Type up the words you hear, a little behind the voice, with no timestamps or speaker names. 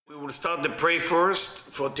start the pray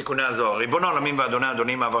first for תיקוני הזוהר. ריבון העולמים ואדוני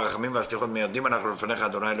אדונים, אב הרחמים והסליחות מיירדים אנחנו לפניך,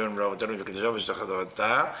 אדוני אלוהינו ולאבותינו וקדושה ושתך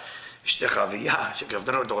תורתה, אשתך אביה,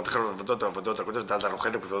 שקרבתנו לתורתך ולעבודות העבודות הקודש, ותעלת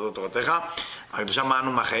הלוחד ובסודות תורתך, הקדושה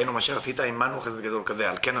מענו מחיינו, מאשר עשית עמנו חסד גדול כזה,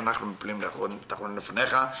 על כן אנחנו מפלים תחתונים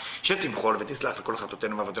לפניך, שתמחול ותסלח לכל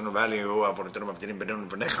חטאותינו ואבותינו, ואל יהיו עוונותינו מבדילים בינינו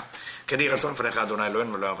לבניך. כן יהי רצון לפניך, אדוני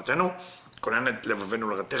אלוהינו ולאבותינו, כונן את לבבנו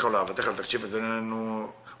לרתך ולאהבתך, תקשיב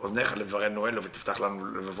אוזניך לדברנו אלו, ותפתח לנו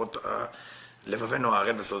לבבנו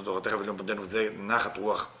הערל בסודות תורתך ולאום פנינו, זה נחת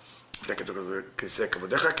רוח פלקת כיסא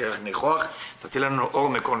כבודיך, כרך ניחוח, תציל לנו אור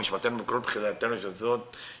מקור נשמתנו בכל בחילתנו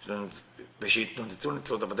שזאת, ושיתנוצצו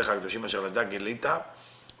נצרות עבדיך הקדושים אשר לדע גילית,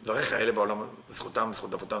 דבריך האלה בעולם, זכותם,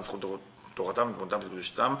 זכות אבותם, זכות תורתם, תמותם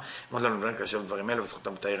וקדושתם, מאוד לנו לבן כאשר דברים אלה,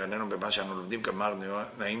 וזכותם תאיר עינינו במה שאנו לומדים כמר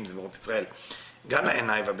נעים זמירות ישראל. גם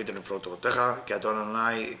לעיניי והביט לפלאות תורתך, כי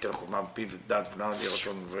אדוני ייתן חוכמה בפיו ודעת ונען יהי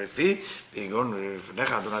רצון ופי, ויגון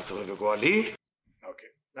לפניך אדוני צורך וגואלי.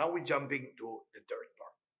 Okay, now we're jumping to the third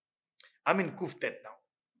part. I'm in Kuftet now.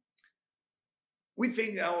 We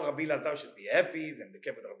think our Rabbi Lazar should be happy, and the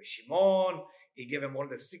Kevod Rabbi Shimon, he gave him all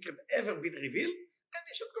the secret ever been revealed, and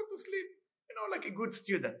he should go to sleep, you know, like a good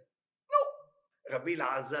student. No, Rabbi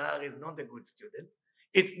Lazar is not a good student.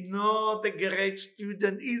 It's not a great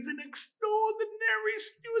student, he's an extraordinary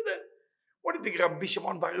student. What do you think Rabbi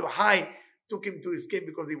Shimon Bar Yochai took him to escape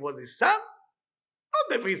because he was his son?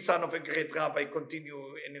 Not every son of a great rabbi continue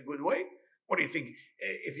in a good way. What do you think?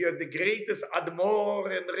 If you're the greatest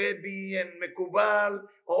Admor and Rebbe and Mekubal,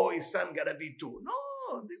 oh, his son gotta be too. No,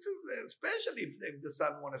 this is especially if the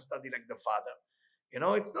son want to study like the father. You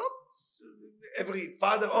know, it's not every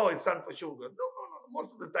father, oh, his son for sure good. No,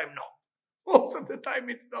 most of the time, no. Most of the time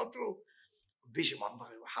it's not true. Rabbi Shimon Bar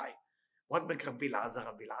Yochai, what make Rabbi Lazar?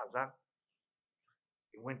 Rabbi Lazar,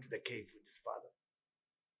 he went to the cave with his father.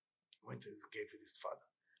 He went to his cave with his father.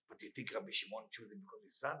 But do you think Rabbi Shimon chose him because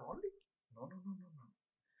his son only? No.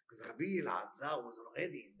 Because Rabbi Lazar was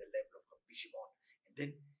already in the level of Rabbi Shimon. And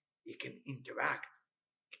then he can interact.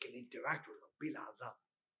 He can interact with Rabbi Lazar.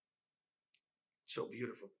 So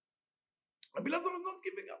beautiful. Rabbi Lazar was not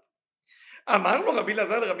giving up. אמר לו רבי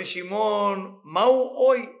אלעזר לרבי שמעון, מהו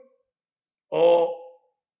אוי? או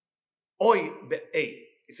אוי ב-A.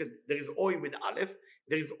 He said there is oy with aleph,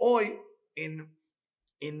 there is oy in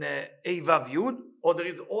A vav yud, or there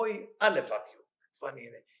is oy aleph vav yud. It's funny,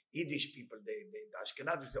 in Yiddish people, the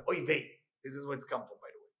Ashkenazi say oy vei. This is where it's come from, by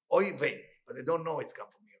the way. Oy vei, but they don't know it's come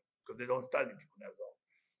from here because they don't study תיקוני הזוהר.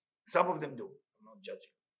 Some of them do. I'm not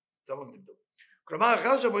judging. Some of them do. כלומר,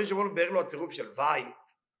 אחר שרבי שמעון ביאר לו הצירוף של ואי,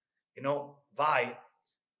 you know, Vai,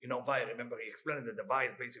 remember he explained that the Vai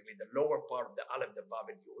is basically the lower part of the Aleph, the Vav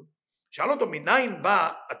and Yud. שאל אותו, מניין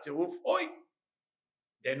בא הצירוף אוי?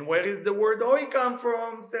 Then where is the word אוי come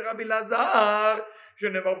from? זה רבי אלעזר,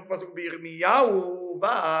 שנאמר בפסוק בירמיהו,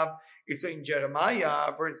 ו', it's in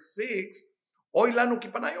Jeremiah, verse 6, אוי לנו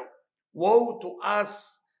כי פניו. Woe to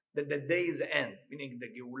us that the days end, meaning the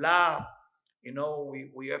גאולה, you know,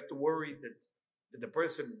 we have to worry that the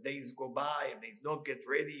person, days go by and he's not get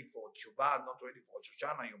ready for Tshuva, not ready for Rosh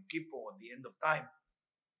Hashanah, Yom Kippur, at the end of time.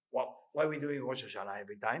 Well, why are we doing Rosh Hashanah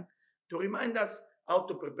every time? To remind us how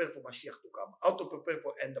to prepare for Mashiach to come, how to prepare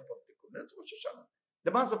for end of Tikkun. That's Rosh Hashanah.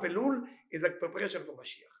 The month of Elul is like preparation for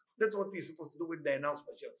Mashiach. That's what we're supposed to do with the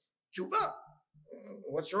announcement. Tshuva,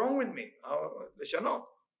 what's wrong with me? Leshanot.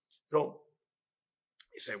 So,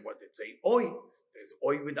 he said, what did it say? Oy. There's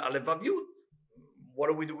Oy with Aleph Vav Yud. What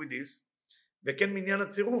do we do with this? וכן מניין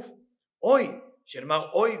הצירוף, אוי,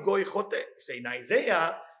 שנאמר אוי גוי חוטא, say in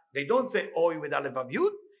Isaiah, they don't say אוי with aleph vav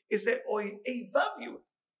yud, they say אוי a vav yud.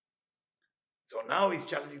 So now he's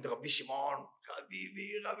challenging Rabbi Shimon,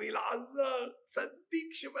 Rabbi Elazar,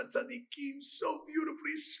 tzaddik shebatzaddikim, so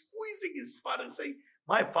beautifully squeezing his father, saying,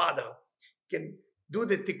 my father can do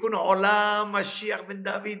the tikkun olam, Mashiach ben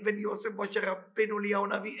David, ben Yosef, Moshe Rabbeinu, Eliyahu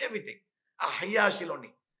Navi, everything. Ahya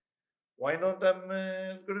Shiloni. Why not I'm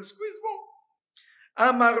going to squeeze more?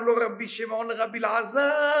 אמר לו רבי שמעון לרבי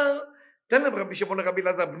אלעזר, תן להם רבי שמעון לרבי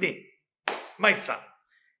אלעזר, בני, my son.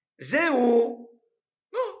 זהו,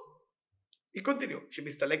 no, he continued,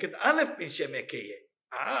 שמסתלקת א' משם אקיה.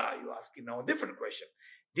 You asking now a different question.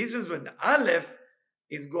 This is when Aleph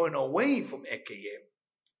is going away from אקיה,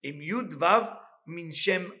 עם י' ו' מן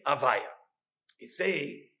שם הוויה. He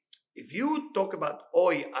say, if you talk about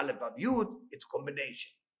אוי, א' ו' י', it's a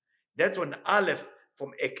combination. That's when Aleph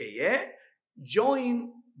from אקיה,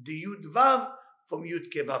 join the Yud Vav from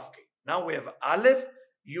Yud Ke Vav Ke. Now we have Aleph,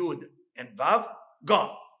 Yud, and Vav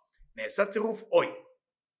gone. נעשה צירוף אוי.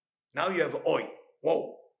 Now you have אוי.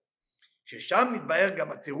 Whoa. ששם מתבהר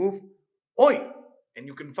גם הצירוף אוי. And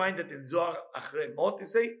you can find it in Zohar אחרי מות, they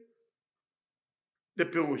say,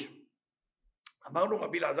 לפירוש. אמרנו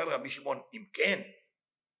רבי אלעזר לרבי שמעון, אם כן,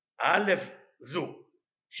 א' זו,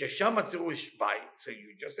 ששם הצירוש וי, so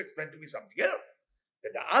you just explained to me something else,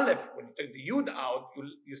 that the aleph, when you take the yud out,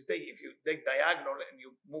 you stay, if you take diagonal and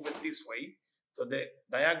you move it this way, so the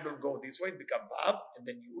diagonal go this way, it become vav, and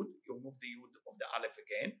then yud, you move the yud of the aleph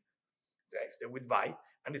again, so I stay with וי,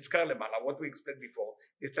 הנזכר למעלה, what we explained before,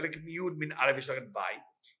 להסתלק מיוד מן א' יש לרדת וי,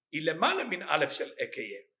 היא למעלה מן א' של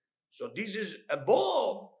אקיה. So this is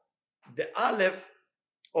above the aleph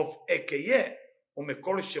of אקיה,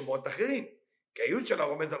 ומכל שמות אחרים, כי היוד שלה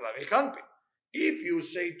רומז על אריך אנפין. If you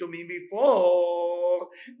say to me before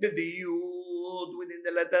that the yud within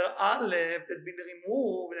the letter aleph that been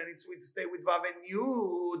removed and it would stay with vav and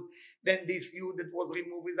yud, then this yud that was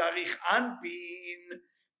removed is arich anpin,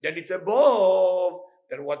 then it's above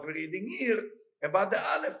than what we're reading here about the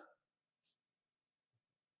aleph,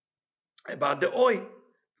 about the oi,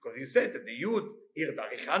 because you said that the yud here is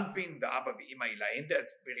arich anpin, the abba v'ima ilayin that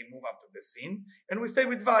we remove after the sin, and we stay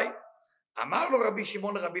with vai. אמר לו רבי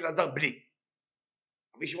שמעון לרבי אלעזר בלי.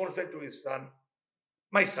 רבי שמעון said to his son,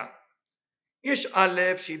 my son, יש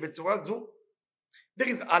א' שהיא בצורה זו. There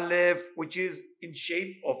is א' which is in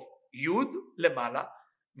shape of יוד למעלה,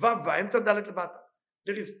 ו' והאמצע ד' למטה.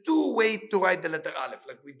 There is two ways to write the letter א',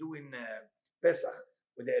 like we do in Pesach,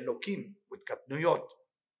 with the Elokim, with קטנויות.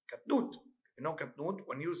 קטנות, you know קטנות,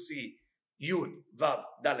 when you see יוד, ו',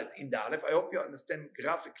 ד' in the א', I hope you understand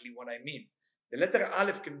graphically what I mean. The letter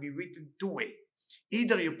aleph can be written two ways.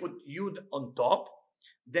 Either you put yud on top,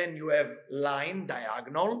 then you have line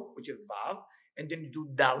diagonal, which is vav, and then you do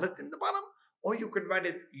dalet in the bottom, or you can write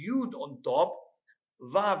it yud on top,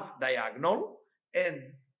 vav diagonal,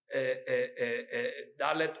 and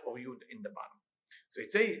dalet or yud in the bottom. So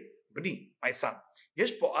it say, בני, my son,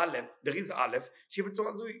 יש פה א', there is א', שהיא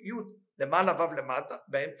בצורה זו יוד, למעלה ו' למטה,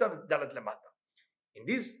 באמצע ד' למטה. In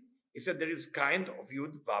this, he said there is kind of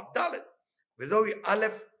יוד ו' ד'. וזוהי א'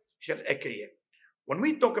 של אקיה. When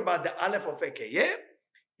we talk about the aleph of אקיה,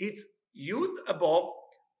 it's yud above,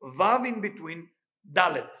 vav in between,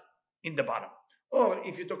 dalet in the bottom. Or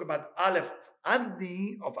if you talk about aleph of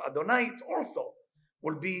Ani, of Adonai, it also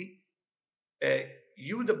will be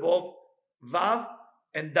yud above, vav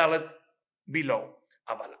and dalet below.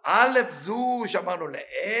 אבל א' זו שאמרנו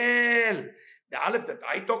לאל, the aleph that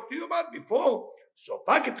I talked to you about before,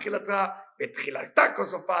 סופה כתחילתה ותחילתה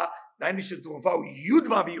כסופה,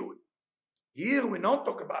 here we not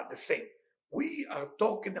talk about the same. We are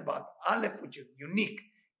talking about aleph, which is unique.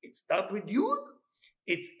 It starts with yud,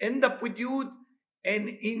 it ends up with yud, and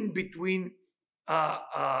in between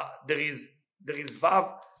there is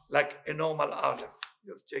vav, like a normal aleph.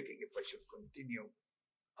 Just checking if I should continue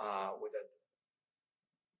with that.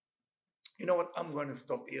 You know what? I'm going to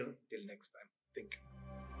stop here till next time. Thank you.